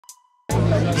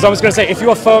Because I was going to say, if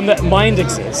you affirm that mind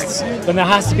exists, then there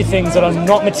has to be things that are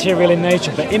not material in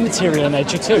nature, but immaterial in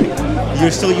nature too.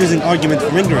 You're still using argument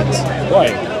from ignorance.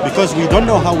 Why? Because we don't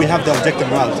know how we have the objective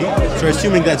morality, so we're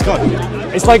assuming that's God.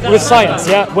 It's like with science,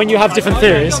 yeah? When you have different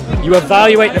theories, you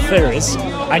evaluate the theories,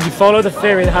 and you follow the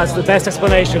theory that has the best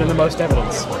explanation and the most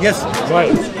evidence. Yes.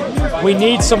 Right. We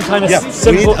need some kind of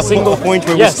we need a point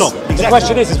where we stop. Exactly. The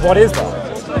question is what is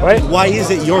that? Right? Why is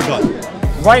it your God?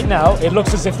 Right now, it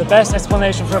looks as if the best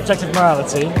explanation for objective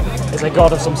morality is a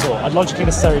God of some sort, a logically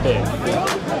necessary being.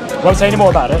 Won't say any more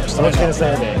about it, just a logically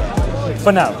necessary being.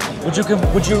 For now. Would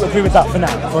you agree with that for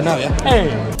now? For now, yeah.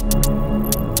 Hey!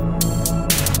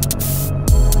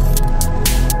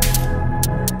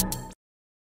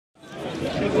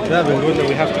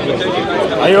 We have to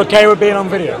go. Are you okay with being on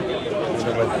video?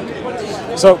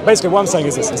 So basically what I'm saying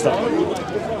is this instead.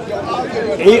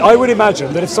 I would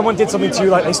imagine that if someone did something to you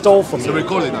like they stole from you. So we're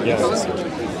calling that? Yes.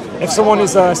 If someone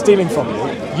is stealing from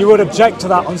you, you would object to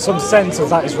that on some sense of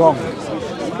that is wrong.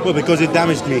 Well, because it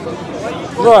damaged me.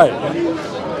 Right.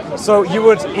 So you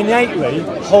would innately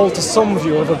hold to some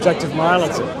view of objective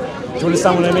morality. Do you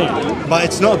understand what I mean? But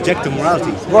it's not objective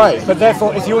morality. Right, but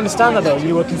therefore, if you understand that though,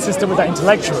 you were consistent with that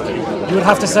intellectually, you would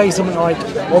have to say something like,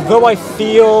 although I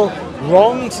feel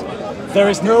wronged, there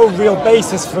is no real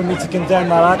basis for me to condemn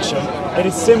that action. It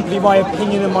is simply my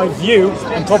opinion and my view,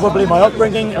 and probably my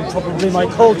upbringing, and probably my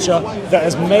culture, that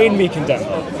has made me condemn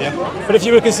it. Yeah. But if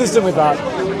you were consistent with that,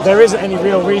 there isn't any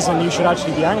real reason you should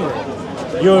actually be angry.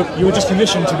 You were just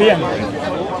conditioned to be angry.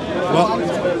 Well,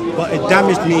 but it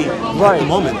damaged me at the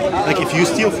moment. Like if you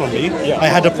steal from me, I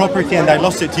had a property and I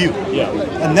lost it to you. Yeah.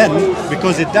 And then,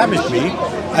 because it damaged me,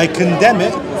 I condemn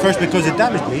it, first because it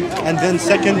damaged me, and then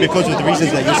second because of the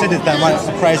reasons that you said it, that might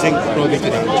surprising probability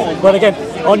damage. But again,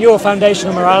 on your foundation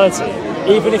of morality,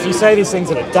 even if you say these things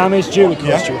that it damaged you, it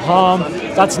caused you harm,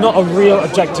 that's not a real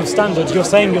objective standard. You're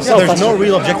saying yourself... there's no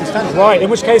real objective standard. Right, in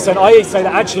which case then I say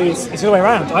that actually it's the other way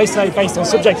around. I say based on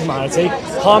subjective morality,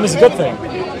 harm is a good thing.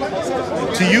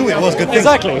 To you it was a good thing.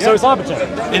 Exactly, so it's arbitrary.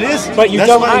 It is. But you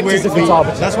don't act as if it's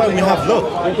arbitrary. That's why we have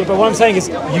law. But what I'm saying is,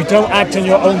 you don't act in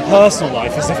your own personal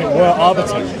life as if it were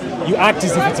arbitrary. You act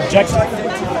as if it's objective.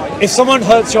 If someone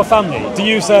hurts your family, do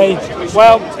you say,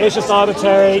 well, it's just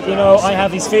arbitrary, you know, I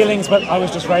have these feelings, but I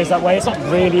was just raised that way. It's not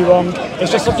really wrong,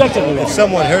 it's just subjectively wrong. If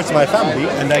someone hurts my family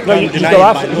and I can't deny you go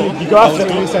after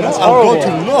them and you say that's horrible. I'll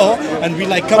go to law and be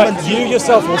like, come but you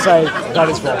yourself will say that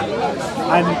is wrong.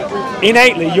 And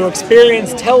innately, your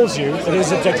experience tells you that it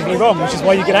is objectively wrong, which is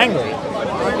why you get angry.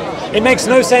 It makes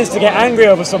no sense to get angry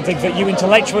over something that you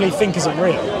intellectually think isn't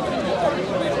real.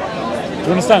 Do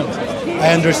you understand?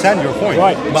 I understand your point.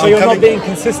 Right, but so you're not being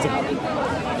consistent.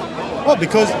 Well,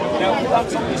 because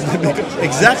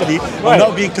exactly, I'm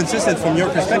not being consistent from your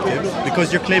perspective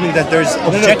because you're claiming that there's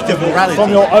objective morality.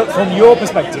 From your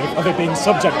perspective of it being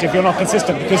subjective, you're not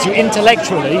consistent because you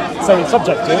intellectually say it's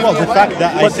subjective. Well, the fact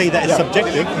that I say that it's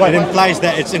subjective, it implies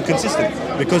that it's inconsistent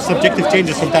because subjective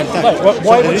changes from time to time. Right. Well,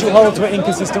 why would you hold to an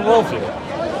inconsistent worldview?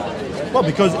 Well,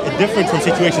 because it differs from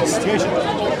situation to situation.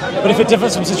 But if it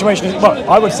differs from situation, well,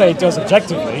 I would say it does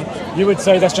objectively. You would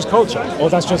say that's just culture, or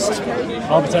that's just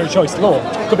arbitrary choice, law.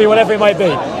 Could be whatever it might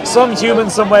be. Some human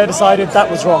somewhere decided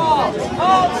that was wrong.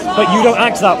 But you don't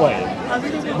act that way.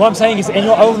 What I'm saying is, in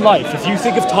your own life, if you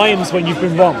think of times when you've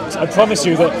been wronged, I promise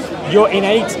you that your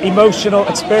innate emotional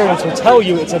experience will tell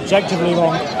you it's objectively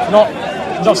wrong,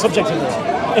 not subjectively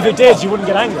wrong. If it did, you wouldn't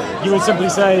get angry. You would simply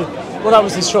say, well, that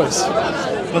was his choice.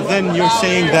 But then you're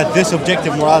saying that this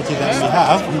objective morality that we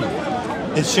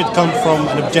have, it should come from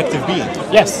an objective being.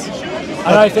 Yes.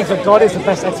 And I think that God is the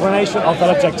best explanation of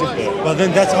that objective being. Well,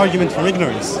 then that's argument from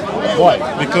ignorance. Why?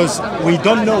 Because we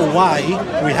don't know why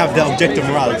we have the objective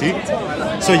morality.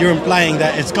 So you're implying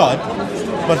that it's God.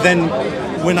 But then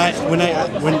when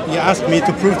you ask me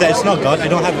to prove that it's not God, I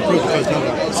don't have the proof because it's not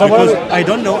God. So because I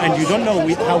don't know, and you don't know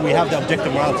how we have the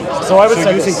objective morality. So I would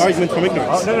say using argument from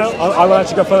ignorance. No, I will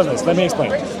actually go further than this. Let me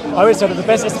explain. I would say that the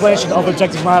best explanation of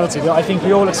objective morality that I think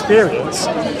we all experience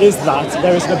is that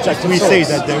there is an objective source. We say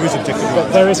that there is objective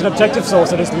morality. There is an objective source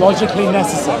that is logically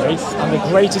necessary and the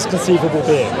greatest conceivable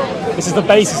being. This is the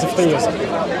basis of theism.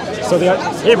 So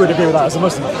he would agree with that as a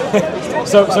Muslim.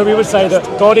 So we would say that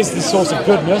God is the source of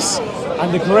goodness,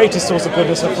 and the greatest source of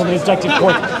goodness from an objective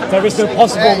point. There is no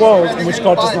possible world in which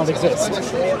God does not exist.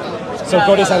 So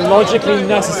God is a logically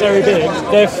necessary being.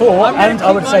 Therefore, and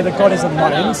I would say that God is a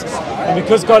mind, and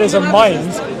because God is a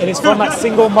mind, it is from that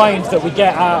single mind that we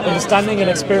get our understanding and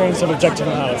experience of objective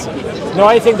morality. Now,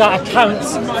 I think that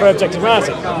accounts for objective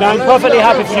morality. Now, I'm perfectly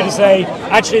happy for you to say,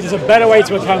 actually, there's a better way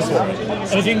to account for it.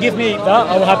 And if you can give me that,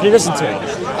 I will happily listen to it.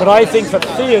 But I think that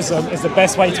theism is the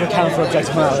best way to account for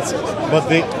objective morality. But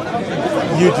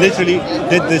you literally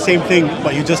did the same thing,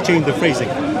 but you just changed the phrasing.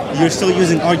 You're still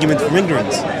using argument from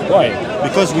ignorance. Why?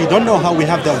 Because we don't know how we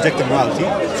have the objective morality,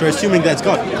 so we're assuming that's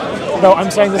God. No,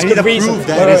 I'm saying there's good reason. Prove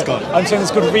that it is God. I'm saying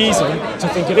there's good reason to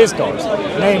think it is God.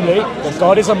 Namely, that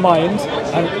God is a mind,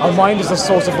 and our mind is the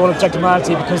source of all objective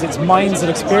morality because it's minds that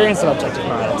experience that objective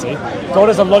morality. God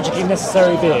is a logically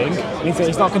necessary being, means that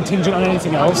he's not contingent on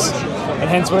anything else, and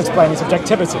hence we'll explain its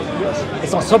objectivity.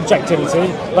 It's not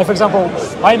subjectivity. Like, for example,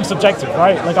 I'm subjective,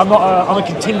 right? Like, I'm a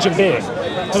contingent being.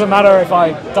 It doesn't matter if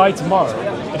I die tomorrow.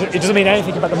 It doesn't mean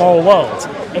anything about the moral world.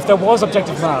 If there was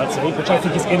objective morality, which I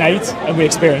think is innate and we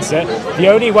experience it, the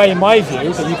only way, in my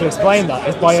view, that you can explain that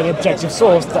is by an objective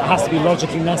source that has to be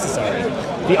logically necessary.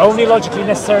 The only logically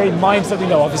necessary mind that we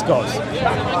know of is God.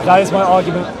 That is my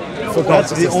argument for God's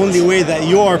That's the only way that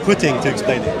you are putting to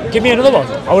explain it. Give me another one.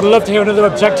 I would love to hear another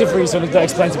objective reason that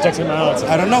explains objective morality.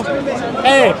 I don't know.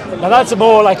 Hey, now that's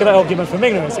more like an argument from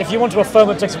ignorance. If you want to affirm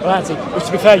objective morality, which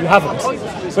to be fair, you haven't,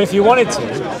 but if you wanted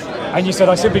to, and you said,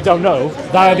 I simply don't know,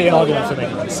 that would be an argument from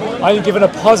ignorance. I've given a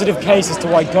positive case as to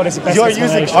why God is the best explanation.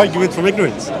 You're using argument from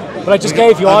ignorance. But I just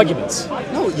gave you arguments.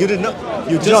 No, you did not.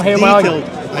 You did just not hear my detailed.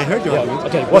 argument. I heard your argument.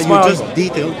 Okay, what's my argument?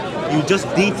 You just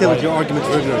detailed your argument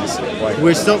for ignorance. Why?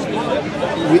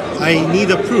 I need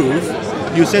a proof.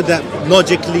 You said that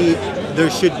logically there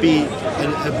should be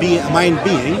a mind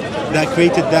being that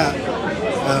created that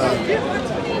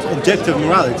objective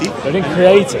morality. They didn't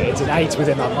create it, it's innate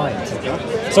within that mind.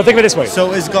 So think of it this way.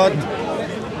 So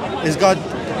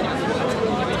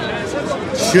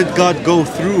should God go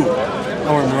through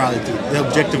our morality, the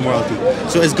objective morality?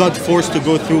 So is God forced to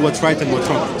go through what's right and what's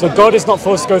wrong? So God is not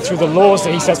forced to go through the laws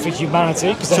that he sets for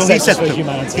humanity, because they're set for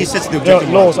humanity. He sets the objective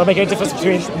laws. I make a difference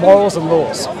between morals and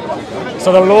laws.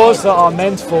 So the laws that are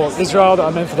meant for Israel, that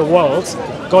are meant for the world,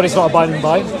 God is not abiding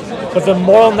by. But the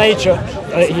moral nature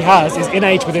that he has is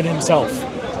innate within himself.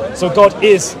 So God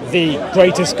is the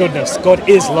greatest goodness. God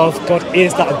is love. God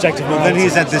is that objective morality. But then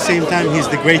he's at the same time, he's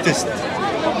the greatest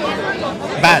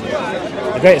bad.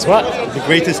 The greatest what? The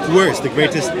greatest worst, the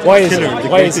greatest Why is killer, it? the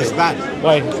Why greatest is it? bad.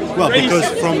 Why? Well, because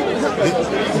from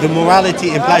the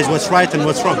morality implies what's right and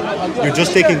what's wrong. You're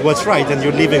just taking what's right and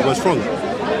you're leaving what's wrong.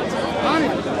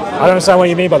 I don't understand what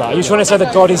you mean by that. Are you trying to say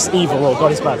that God is evil or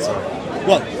God is bad? Sorry.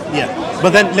 Well, yeah.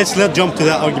 But then let's not jump to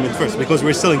that argument first, because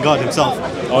we're still in God himself.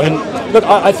 Look,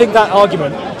 I think that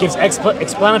argument gives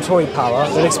explanatory power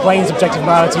that explains objective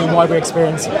morality and why we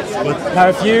experience it. But now,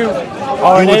 if you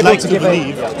are unable to give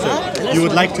you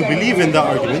would like to believe in that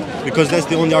argument, because that's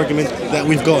the only argument that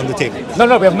we've got on the table.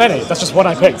 No, we have many. That's just one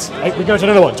I picked. We go to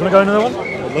another one. Do you want to go to another one?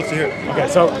 I'd love to hear it. Okay,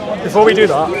 so before we do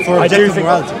that, For objective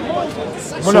morality.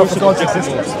 Well, no, for God's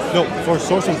existence. No, for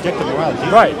source of objective morality.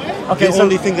 Right. Okay. The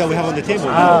only thing that we have on the table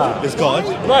is God.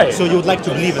 Right. So you would like to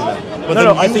believe in that. But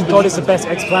No, I think God is the best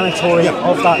explanatory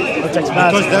of that objective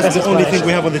morality. Because that's the only thing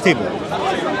we have on the table.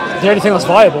 The only thing that's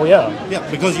viable, yeah. Yeah,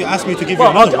 because you asked me to give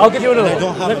Well, you another I'll give you another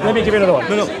one. one. Let me give you another one.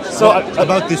 No. So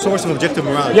about the source of objective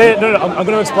morality. Yeah, no. I'm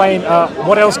going to explain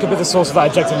what else could be the source of that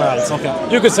objective morality.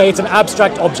 Okay. You could say it's an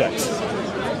abstract object.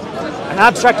 An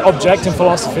abstract object in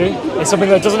philosophy is something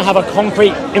that doesn't have a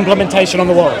concrete implementation on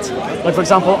the world. Like, for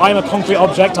example, I'm a concrete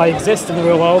object, I exist in the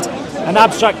real world. An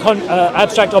abstract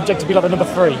object would be like the number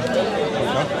 3.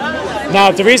 Now,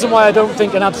 the reason why I don't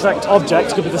think an abstract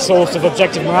object could be the source of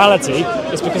objective morality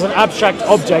is because an abstract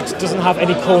object doesn't have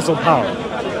any causal power.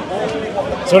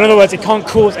 So in other words, it can't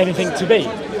cause anything to be.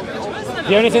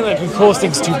 The only thing that can cause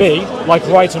things to be, like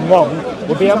right and wrong,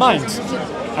 would be a mind.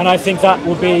 And I think that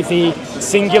would be the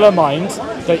singular mind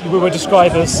that we would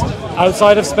describe as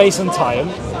outside of space and time,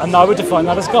 and I would define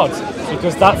that as God,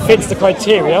 because that fits the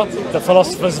criteria that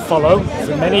philosophers follow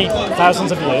for many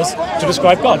thousands of years to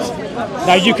describe God.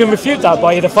 Now, you can refute that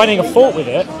by either finding a fault with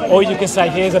it, or you can say,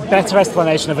 here's a better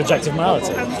explanation of objective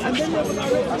morality.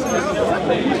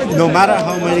 No matter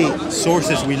how many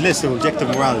sources we list of objective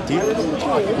morality,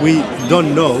 we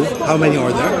don't know how many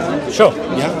are there. Sure.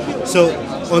 Yeah. So,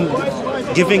 on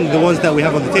giving the ones that we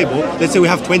have on the table, let's say we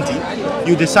have 20,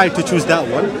 you decide to choose that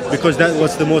one because that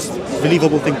was the most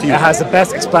believable thing to you. It has the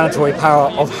best explanatory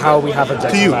power of how we have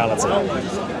objective morality.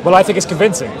 Well, I think it's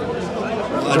convincing.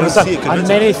 I don't see it convincing. And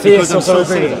many theists also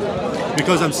agree with it.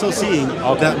 Because I'm still seeing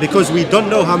that because we don't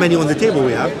know how many on the table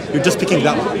we have, you're just picking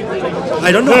that one.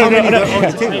 I don't know how many are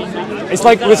on the table. It's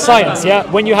like with science, yeah?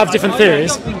 When you have different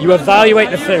theories, you evaluate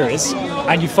the theories,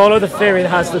 and you follow the theory that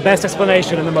has the best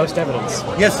explanation and the most evidence.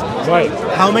 Yes. Right.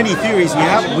 How many theories we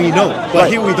have, we know. But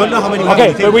here we don't know how many.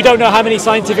 Okay, but we don't know how many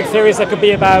scientific theories there could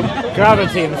be about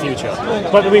gravity in the future.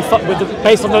 But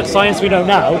based on the science we know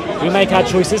now, we make our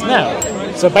choices now.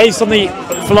 So based on the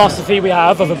philosophy we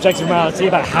have of objective morality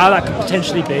about how that could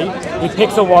potentially be, we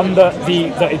pick the one that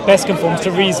it best conforms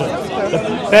to reason,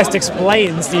 that best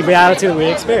explains the reality that we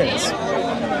experience.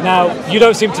 Now, you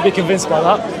don't seem to be convinced by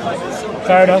that.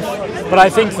 Fair enough. But I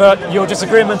think that your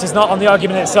disagreement is not on the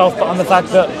argument itself, but on the fact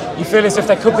that you feel as if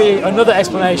there could be another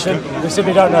explanation we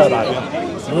simply don't know about.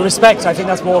 With respect, I think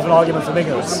that's more of an argument from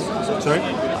ignorance. Sorry?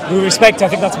 With respect, I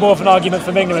think that's more of an argument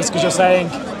from ignorance, because you're saying,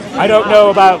 I don't know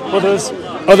about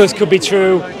others could be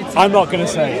true, I'm not going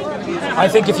to say it. I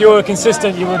think if you were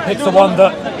consistent, you would pick the one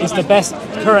that is the best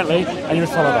currently, and you would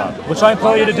follow that, which I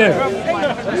implore you to do.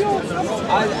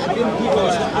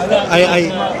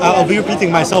 I'll be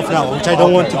repeating myself now, which I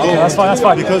don't want to go. Okay, that's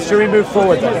fine. Because should we move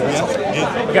forward then?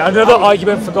 Yeah. Okay, another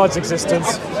argument for God's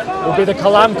existence would be the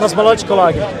Kalam cosmological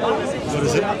argument. What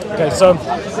is it? Okay, so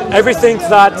everything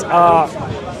that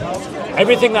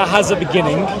has a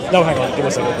beginning. No, hang on, give me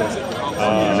a second, please.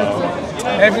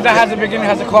 Everything that has a beginning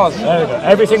has a cause. There we go.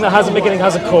 Everything that has a beginning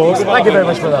has a cause. Thank you very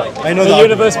much for that. I know the that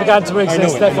universe began to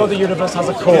exist, therefore the universe has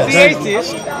a cause. The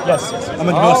atheist? Yes. I'm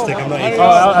agnostic, I'm not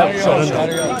atheist.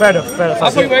 Sure. Fair enough. I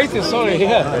thought you were atheist, sorry,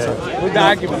 with the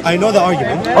argument. I know the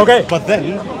argument. Okay. But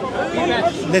then,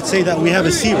 let's say that we have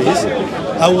a series.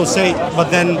 I will say, but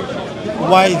then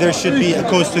why there should be a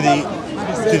cause to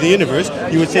the universe?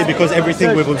 You would say because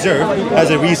everything we've observed has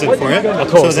a reason for it. A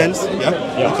cause. So then,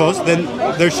 a cause. Then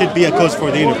there should be a cause for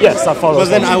the universe. Yes, that follows. But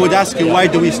then I would ask you, why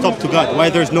do we stop to God? Why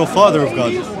there's no Father of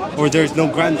God, or there's no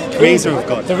grand creator of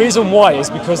God? The reason why is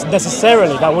because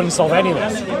necessarily that wouldn't solve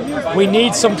anything. We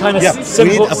need some kind of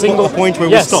simple, we need single point where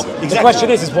we stop. Exactly. The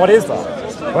question is what is that?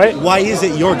 Right? Why is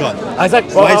it your God?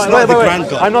 Exactly. Why it's not the grand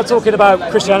God? I'm not talking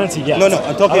about Christianity yet. No,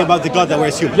 I'm talking about the God that we're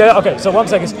assuming. Yeah, okay, so one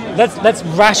second. Let's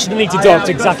rationally deduct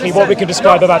exactly what we can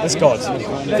describe about this God.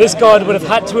 This God would have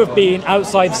had to have been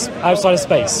outside of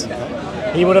space.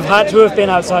 He would have had to have been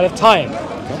outside of time.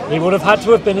 He would have had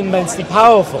to have been immensely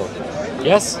powerful.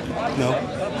 Yes? No.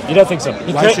 You don't think so?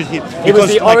 Why should he? He was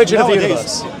the origin of the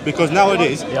universe. Because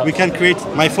nowadays, we can create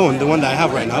my phone, the one that I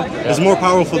have right now, is more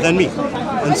powerful than me.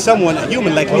 And someone, a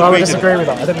human like me, I would created disagree with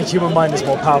that. I think the human mind is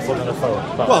more powerful than a phone.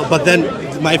 But then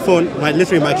my phone,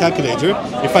 literally my calculator,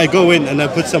 if I go in and I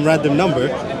put some random number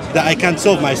that I can't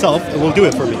solve myself, it will do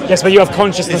it for me. Yes, but you have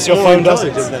consciousness. It's your more phone doesn't.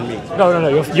 intelligent than me.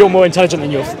 No. You're more intelligent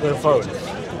than your phone.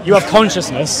 You have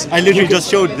consciousness. I literally just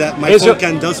showed that my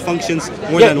phone does functions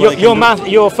more than what I can do.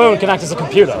 Your phone can act as a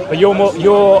computer, but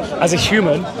you're as a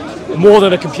human more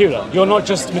than a computer. You're not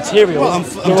just material. Well,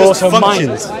 you're just also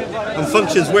functions. mind. I'm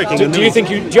functions working. Do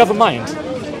you have a mind?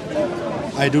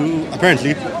 I do,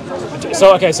 apparently.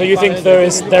 So you think there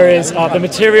is the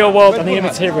material world and the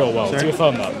immaterial world? Sorry? Do you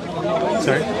affirm that?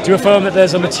 Sorry? Do you affirm that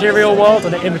there's a material world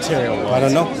and an immaterial world? I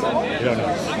don't know. You don't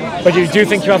know. But you do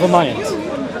think you have a mind?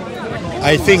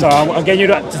 I think... So I'm getting you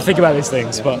to think about these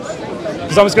things, but...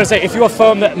 Because I was going to say, if you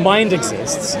affirm that mind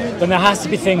exists, then there has to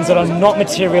be things that are not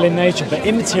material in nature, but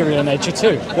immaterial in nature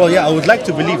too. Well, yeah, I would like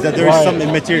to believe that there is some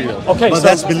immaterial. Okay, but so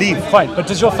that's belief. Fine, but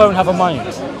does your phone have a mind?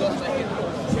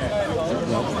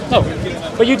 No.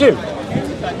 But you do.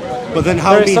 But then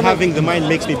how me having the mind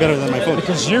makes me better than my phone?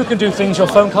 Because you can do things your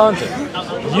phone can't do.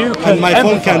 You can and my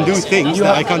phone can do things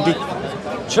that I can't do.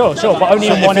 Sure, but only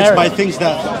so in one area. if it's by things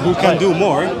that who can do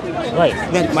more,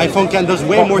 then my phone can does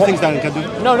way more things than it can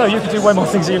do. No, you can do way more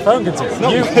things than your phone can do. No.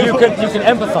 You can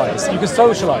empathize, you can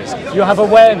socialize, you have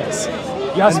awareness,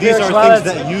 you have spirituality,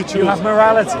 these are things that you choose. You have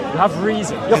morality, you have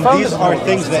reason. These are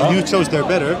things that you chose they're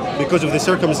better because of the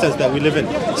circumstance that we live in.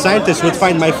 Scientists would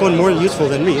find my phone more useful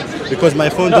than me because my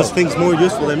phone does things more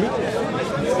useful than me.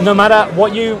 No matter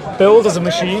what you build as a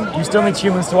machine, you still need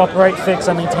humans to operate, fix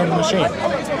and maintain the machine.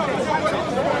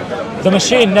 The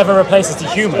machine never replaces the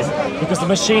human because the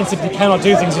machine simply cannot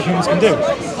do things that humans can do.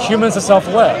 Humans are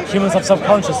self-aware. Humans have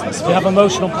self-consciousness. We have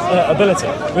emotional ability.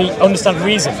 We understand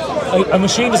reason. A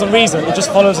machine doesn't reason. It just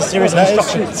follows a series of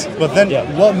instructions. But then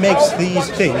what makes these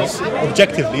things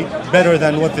objectively better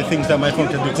than what the things that my phone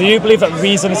can do? Do you believe that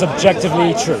reason is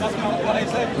objectively true?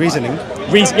 Reasoning?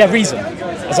 Reason.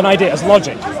 As an idea, as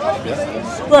logic.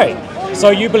 Yeah. Right. So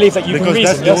you believe that you can reason,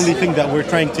 because that's the only thing that we're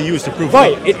trying to use to prove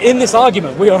Right, in this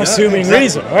argument we are assuming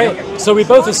reason, right? Yeah. So we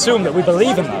both assume that we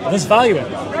believe in that, and there's value in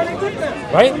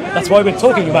that, right? That's why we're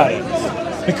talking about it.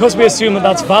 Because we assume that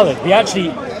that's valid, we actually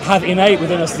have innate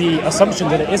within us the assumption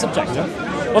that it is objective.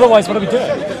 Otherwise, what are we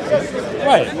doing?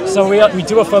 Right, so we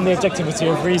do affirm the objectivity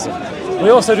of reason. We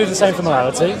also do the same for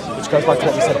morality, which goes back to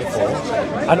what we said before.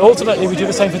 And ultimately, we do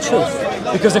the same for truth.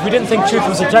 Because if we didn't think truth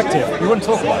was objective, we wouldn't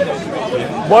talk about it.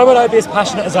 Why would I be as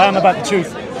passionate as I am about the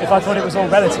truth if I thought it was all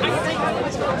relative?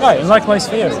 Right, and likewise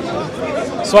for you.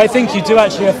 So I think you do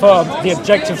actually affirm the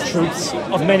objective truths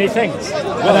of many things.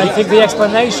 And I think the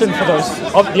explanation for those,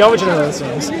 of the origin of those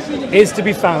things, is to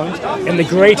be found in the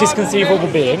greatest conceivable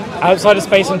being, outside of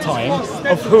space and time,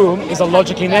 of whom is a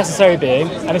logically necessary being,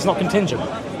 and it's not contingent.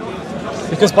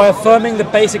 Because by affirming the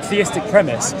basic theistic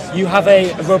premise, you have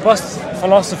a robust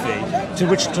philosophy to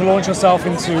which to launch yourself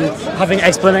into having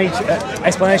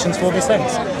explanations for all these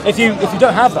things. If you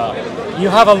don't have that, you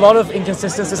have a lot of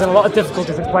inconsistencies and a lot of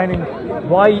difficulties explaining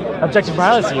why objective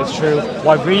morality is true,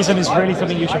 why reason is really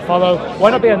something you should follow.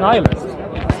 Why not be a nihilist?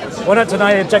 Why not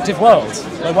deny the objective world?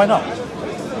 Like, why not?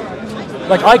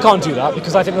 Like, I can't do that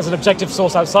because I think there's an objective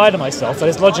source outside of myself that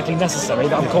is logically necessary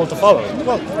that I'm called to follow.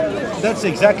 Well, that's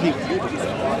exactly...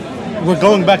 We're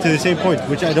going back to the same point,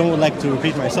 which I don't like to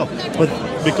repeat myself. But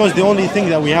because the only thing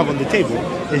that we have on the table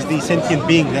is the sentient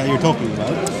being that you're talking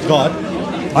about, God.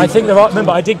 I think there are,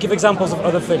 remember, I did give examples of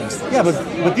other things. Yeah,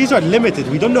 but these are limited.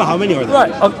 We don't know how many are there.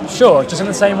 Right, sure, just in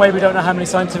the same way we don't know how many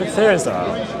scientific theories there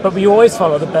are. But we always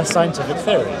follow the best scientific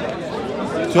theory.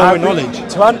 To our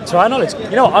knowledge. To our knowledge.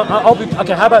 You know, I'll be,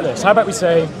 okay, how about this? How about we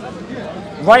say,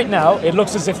 right now, it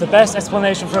looks as if the best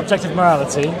explanation for objective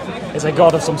morality is a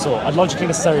God of some sort, a logically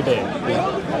necessary being.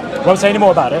 Yeah. Won't say any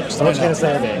more about it, just a logically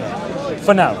necessary being.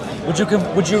 For now. Would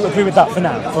you agree with that for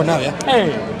now? For now, yeah. Hey,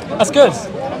 that's good.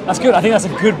 That's good. I think that's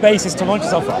a good basis to launch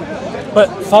yourself on. But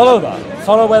follow that.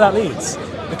 Follow where that leads.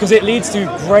 Because it leads to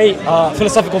great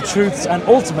philosophical truths and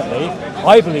ultimately,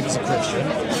 I believe as a Christian,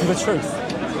 to the truth.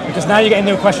 Because now you're getting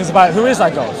new questions about who is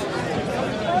that God?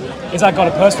 Is that God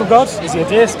a personal God? Is he a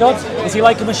deist God? Is he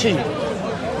like a machine?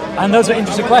 And those are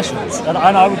interesting questions. And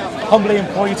I would humbly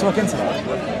implore you to look into that.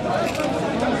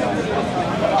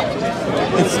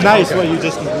 It's nice what you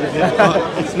just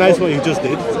it's nice what you just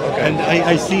did, and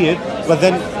I see it. But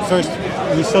then first,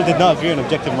 we still did not agree on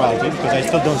objective morality because I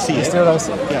still don't see it. Still don't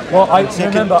see it. Yeah. Well,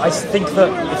 remember, I think that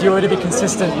if you were to be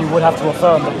consistent, you would have to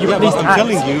affirm that you at least I'm act.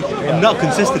 telling you, I'm not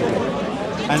consistent.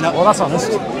 And well, that's honest.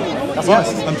 That's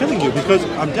honest. I'm telling you because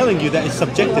I'm telling you that it's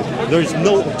subjective. There is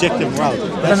no objective morality.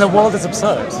 But then the world is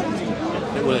absurd.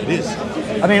 Well, it is.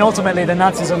 I mean, ultimately, the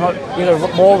Nazis are not either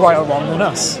more right or wrong than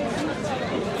us.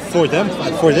 For them,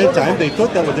 for their time, they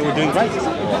thought that what they were doing right.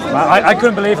 I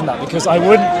couldn't believe in that because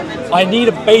I need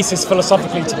a basis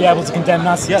philosophically to be able to condemn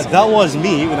Nazis. Yeah, that was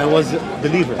me when I was a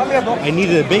believer. I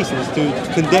needed a basis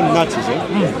to condemn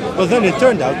Nazism. But then it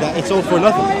turned out that it's all for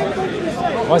nothing.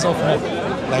 Why is it all for nothing?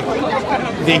 Like,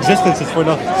 the existence is for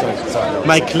nothing. Sorry.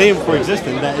 My claim for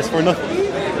existence, that is for nothing.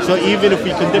 So even if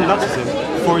we condemn Nazism,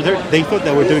 they thought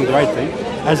that we're doing the right thing.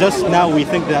 As us now, we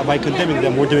think that by condemning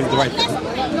them, we're doing the right thing.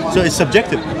 So it's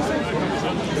subjective.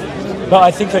 But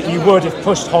I think that you would have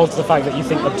pushed hold to the fact that you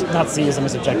think that Nazism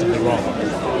is objectively wrong.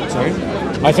 Sorry?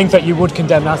 I think that you would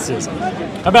condemn Nazism.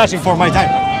 I mean, actually, For my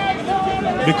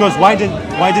time. Because why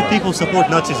did people support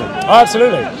Nazism? Oh,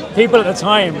 absolutely. People at the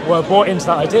time were bought into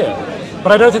that idea.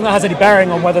 But I don't think that has any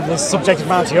bearing on whether the subjective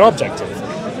morality or objective.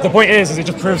 The point is it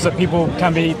just proves that people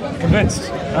can be convinced.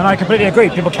 And I completely agree,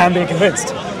 people can be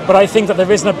convinced. But I think that there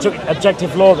is an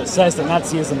objective law that says that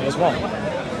Nazism is wrong.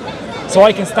 So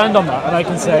I can stand on that and I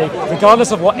can say,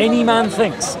 regardless of what any man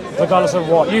thinks, regardless of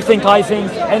what you think, I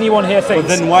think, anyone here thinks,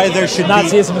 but then why there should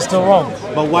Nazism is still wrong.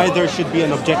 But why there should be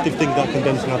an objective thing that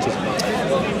condemns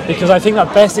Nazism? Because I think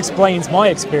that best explains my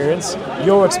experience,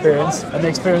 your experience, and the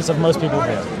experience of most people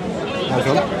here.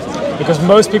 Okay. Because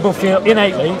most people feel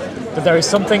innately that there is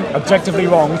something objectively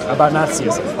wrong about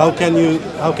Nazism. How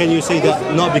can you say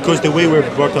that? Not because the way we're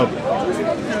brought up.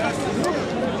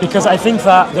 Because I think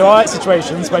that there are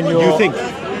situations when you're... You think?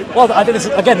 Well, I think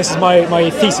this is my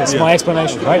thesis, my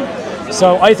explanation, right?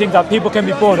 So I think that people can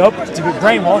be brought up to be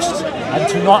brainwashed and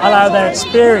to not allow their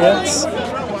experience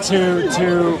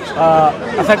to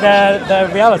affect their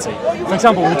reality. For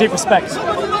example, with deep respect,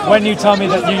 when you tell me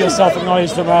that you yourself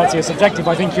acknowledge that morality is subjective,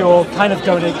 I think you're kind of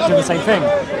going to do the same thing.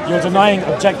 You're denying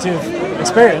objective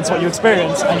experience, what you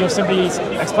experience, and you're simply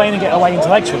explaining it away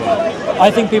intellectually. I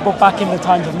think people back in the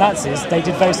times of Nazis, they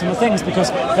did very similar things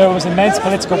because there was immense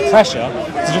political pressure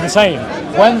to do the same.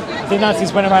 When the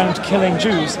Nazis went around killing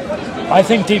Jews, I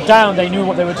think deep down they knew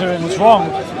what they were doing was wrong,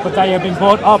 but they have been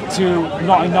brought up to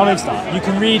not acknowledge that. You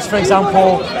can read, for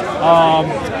example,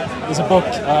 there's a book,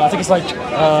 I think it's like,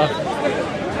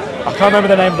 I can't remember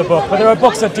the name of the book, but there are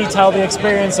books that detail the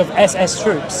experience of SS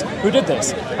troops who did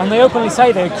this, and they openly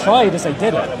say they cried as they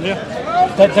did it. Yeah.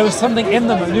 That there was something in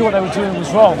them that knew what they were doing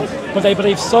was wrong, but they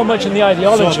believed so much in the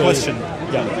ideology. So a question.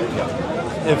 Yeah.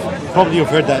 if probably you've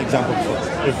heard that example before.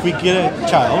 If we get a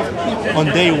child on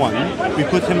day one, we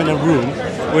put him in a room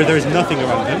where there's nothing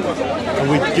around him, and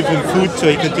we give him food so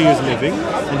he continues living,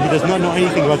 and he does not know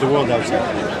anything about the world outside.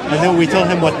 And then we tell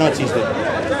him what Nazis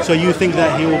did. So you think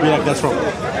that he will be like, that's wrong?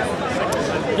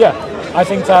 Yeah, I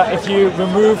think that if you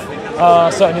remove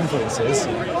certain influences,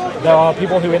 there are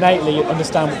people who innately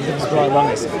understand what the difference between right and wrong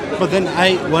is. But then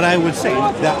what I would say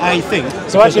that I think.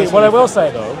 So actually, what I will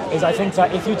say though is I think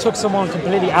that if you took someone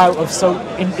completely out of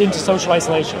into social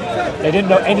isolation, they didn't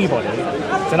know anybody,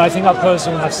 then I think that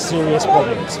person would have serious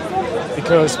problems.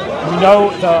 Because we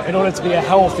know that in order to be a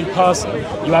healthy person,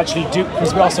 you actually do,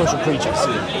 because we are social creatures.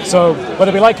 So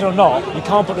whether we like it or not, you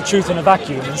can't put the truth in a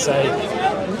vacuum and say,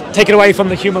 take it away from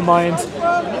the human mind,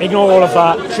 ignore all of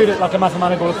that, treat it like a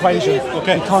mathematical equation.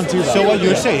 Okay. You can't do that. So what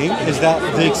you're saying is that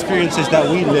the experiences that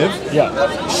we live,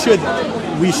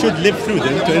 we should live through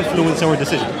them to influence our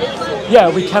decision. Yeah,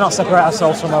 we cannot separate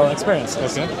ourselves from our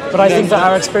experiences. Okay. But I think that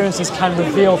our experiences can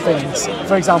reveal things.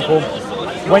 For example,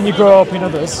 when you grow up with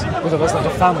others like a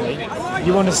family,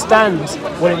 you understand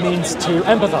what it means to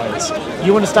empathize.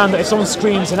 You understand that if someone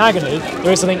screams in agony,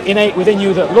 there is something innate within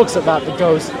you that looks at that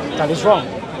goes, that is wrong.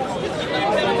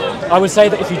 I would say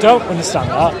that if you don't understand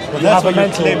that, But you that's have a what you're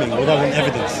mental. claiming without an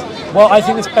evidence. Well, I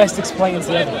think this best explains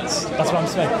the evidence. That's what I'm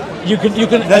saying. You can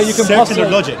That's circular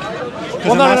postulate. logic.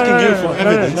 Because I'm asking you for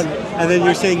evidence, and then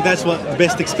you're saying that's what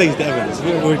best explains the evidence.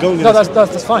 We're going. No,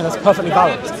 that's fine. That's perfectly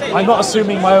valid. I'm not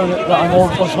assuming that I'm all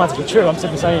automatically true. I'm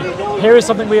simply saying here is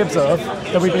something we observe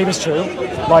that we believe is true,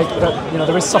 like that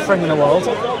there is suffering in the world.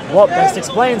 What best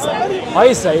explains that?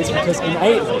 I say it's because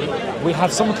innately we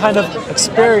have some kind of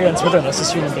experience within us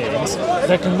as human beings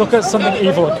that can look at something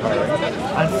evil occurring,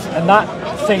 and that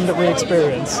thing that we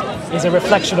experience is a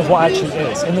reflection of what actually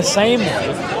is. In the same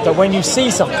way that when you see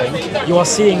something, you are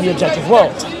seeing the objective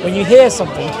world. When you hear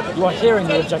something, you are hearing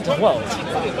the objective world.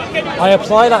 I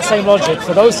apply that same logic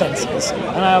for those senses,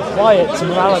 and I apply it to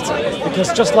morality,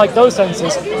 because just like those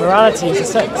senses, morality is a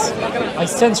sense. I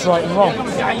sense right and wrong.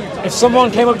 If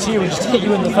someone came up to you and just hit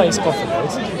you in the face, God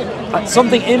forbid,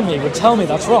 something in me would tell me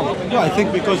that's wrong. No, I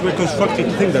think because we're constructed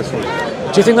to think that's wrong.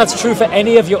 Do you think that's true for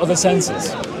any of your other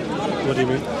senses? What do you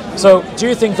mean? So, do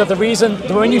you think that the reason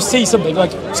that when you see something,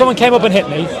 like someone came up and hit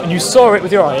me, and you saw it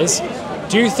with your eyes,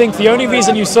 do you think the only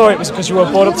reason you saw it was because you were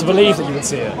brought up to believe that you would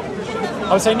see it?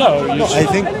 I would say no. I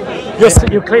think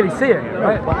you're clearly seeing it,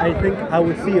 right? But I think I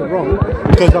would see it wrong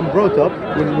because I'm brought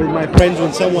up with my friends.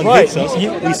 When someone hits us,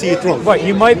 we see it wrong. Right,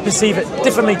 you might perceive it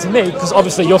differently to me because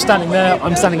obviously you're standing there,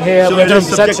 I'm standing here. So we're it doing is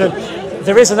perception.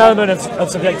 There is an element of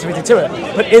subjectivity to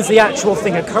it, but is the actual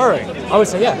thing occurring? I would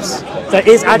say yes. There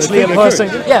is actually a person.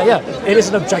 Yeah, it is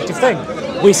an objective thing.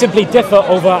 We simply differ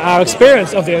over our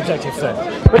experience of the objective thing.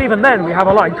 But even then, we have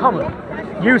a lot in common.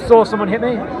 You saw someone hit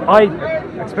me. I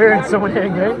experienced someone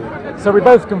hitting me. So we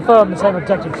both confirm the same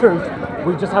objective truth.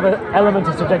 We just have an element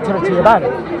of subjectivity about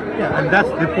it. Yeah, and that's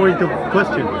the point of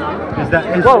question. Is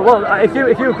that well, if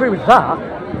you agree with that,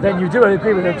 then you do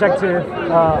agree with objective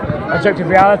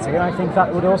reality, and I think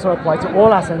that would also apply to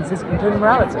all our senses, including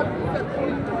morality.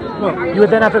 Well, you would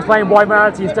then have to explain why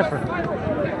morality is different.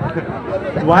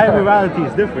 Why morality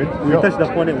is different, we touched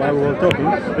upon it while we were talking,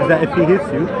 is that if he hits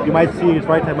you, you might see it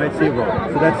right, I might see it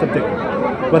wrong. So that's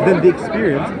subjective. But then the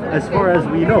experience, as far as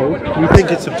we know, we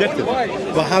think it's subjective.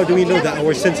 But how do we know that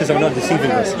our senses are not deceiving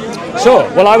us? Sure.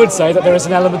 Well, I would say that there is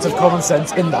an element of common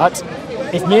sense in that.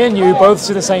 If me and you both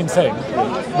see the same thing,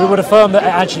 we would affirm that it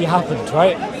actually happened,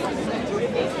 right?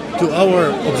 To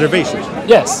our observation.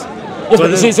 Yes. But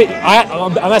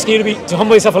I'm asking you to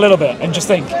humble yourself a little bit and just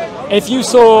think. If you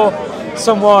saw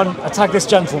someone attack this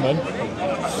gentleman,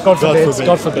 God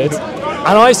forbid,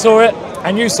 and I saw it,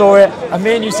 and you saw it, and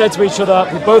me and you said to each other,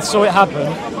 we both saw it happen,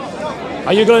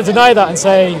 are you going to deny that and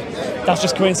say, that's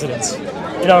just coincidence?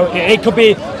 It could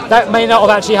be, that may not have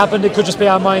actually happened, it could just be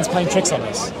our minds playing tricks on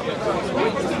us.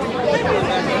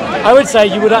 I would say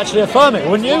you would actually affirm it,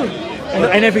 wouldn't you?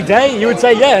 And every day you would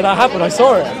say, yeah, that happened, I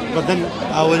saw it. But then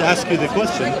I would ask you the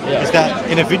question, is that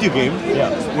in a video game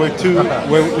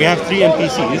where we have three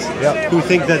NPCs who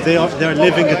think that they're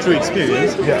living a true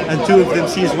experience, and two of them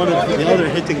sees one of the other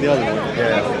hitting the other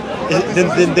one,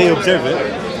 then they observe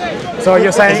it. So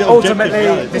you're saying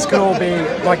ultimately this could all be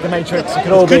like the Matrix, it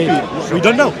could all be... We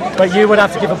don't know. But you would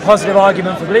have to give a positive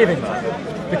argument for believing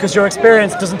that. Because your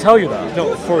experience doesn't tell you that.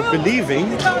 No, for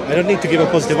believing, I don't need to give a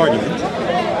positive argument.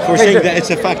 For saying that it's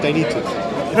a fact, I need to.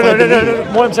 No.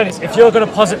 What I'm saying is, if you're going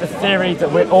to posit the theory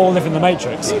that we all live in the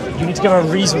Matrix, you need to give a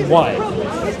reason why.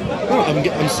 No,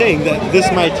 I'm saying that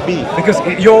this might be. Because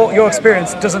your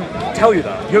experience doesn't tell you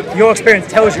that. Your experience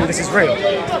tells you this is real.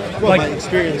 Well, my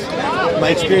experience my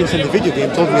experience in the video game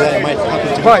told me that it might happen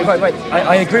to me. Right.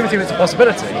 I agree with you, it's a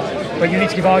possibility, but you need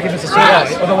to give arguments as to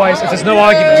why. Otherwise, if there's no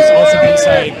arguments, I'll simply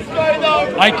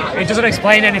say, it doesn't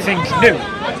explain anything new.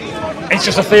 It's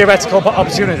just a theoretical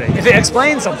opportunity. If it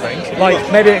explains something,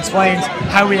 like maybe it explains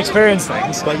how we experience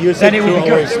things, But you said then it would through be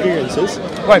our good. experiences,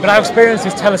 Right, but our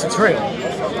experiences tell us it's real.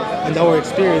 and our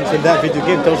experience in that video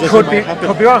game tells us Could it be, might happen.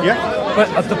 could be wrong. Yeah.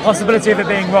 But the possibility of it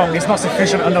being wrong is not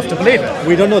sufficient enough to believe it.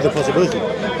 We don't know the possibility.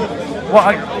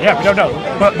 Well, yeah, we don't know.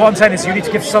 But what I'm saying is you need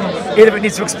to give either it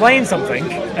needs to explain something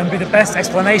and be the best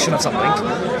explanation of something,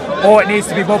 or it needs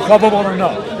to be more probable than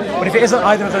not. But if it isn't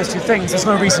either of those two things, there's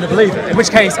no reason to believe it. In which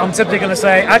case, I'm simply going to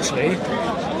say, actually,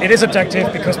 it is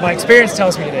objective because my experience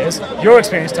tells me it is, your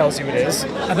experience tells you it is,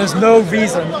 and there's no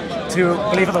reason to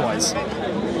believe otherwise.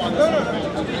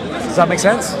 Does that make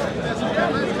sense?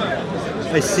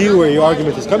 I see where your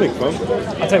argument is coming from.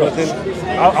 I'll tell you what,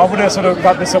 I want to sort of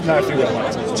wrap this up now if you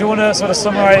will. Do you want to sort of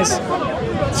summarize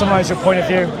your point of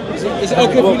view? Is it okay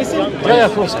for you to listen? Yeah,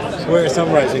 of course. We're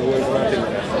summarizing, we're wrapping.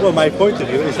 Well, my point of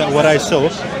view is that what I saw,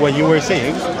 what you were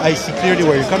saying, I see clearly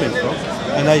where you're coming from.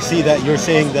 And I see that you're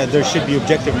saying that there should be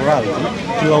objective morality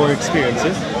to our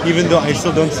experiences, even though I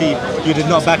still don't see, you did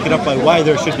not back it up by why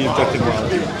there should be objective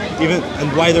morality,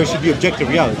 and why there should be objective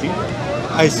reality.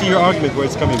 I see your argument where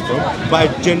it's coming from, but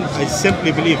I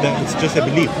simply believe that it's just a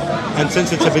belief. And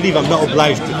since it's a belief, I'm not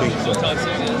obliged to think so.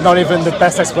 Not even the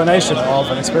best explanation of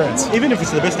an experience. Even if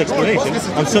it's the best explanation,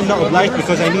 I'm still not obliged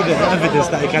because I need the evidence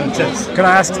that I can sense. Can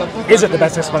I ask, is it the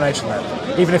best explanation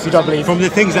then? Even if you don't believe? From the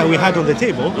things that we had on the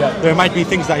table, Yeah. there might be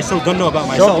things that I still don't know about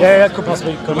myself. Sure, yeah, could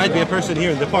possibly. There might be a person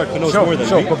here in the park who knows more than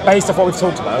Sure, me. but based on what we've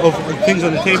talked about, Of things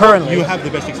on the table, Currently. you have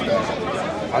the best experience.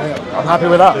 I'm happy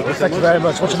with that. Thank you very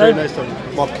much. What's your Very name? nice to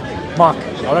Mark. Mark.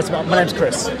 Oh, my name's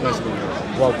Chris. Nice to meet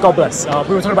you. Well, God bless.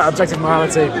 We were talking about objective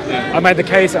morality. I made the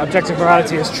case that objective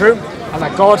morality is true, and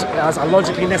that God, as a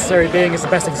logically necessary being, is the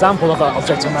best example of that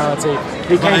objective morality.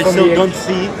 He But I came from still the. don't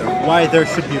see why there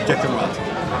should be objective morality.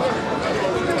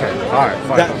 Okay, all right,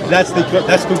 fine.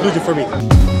 That's conclusion for me.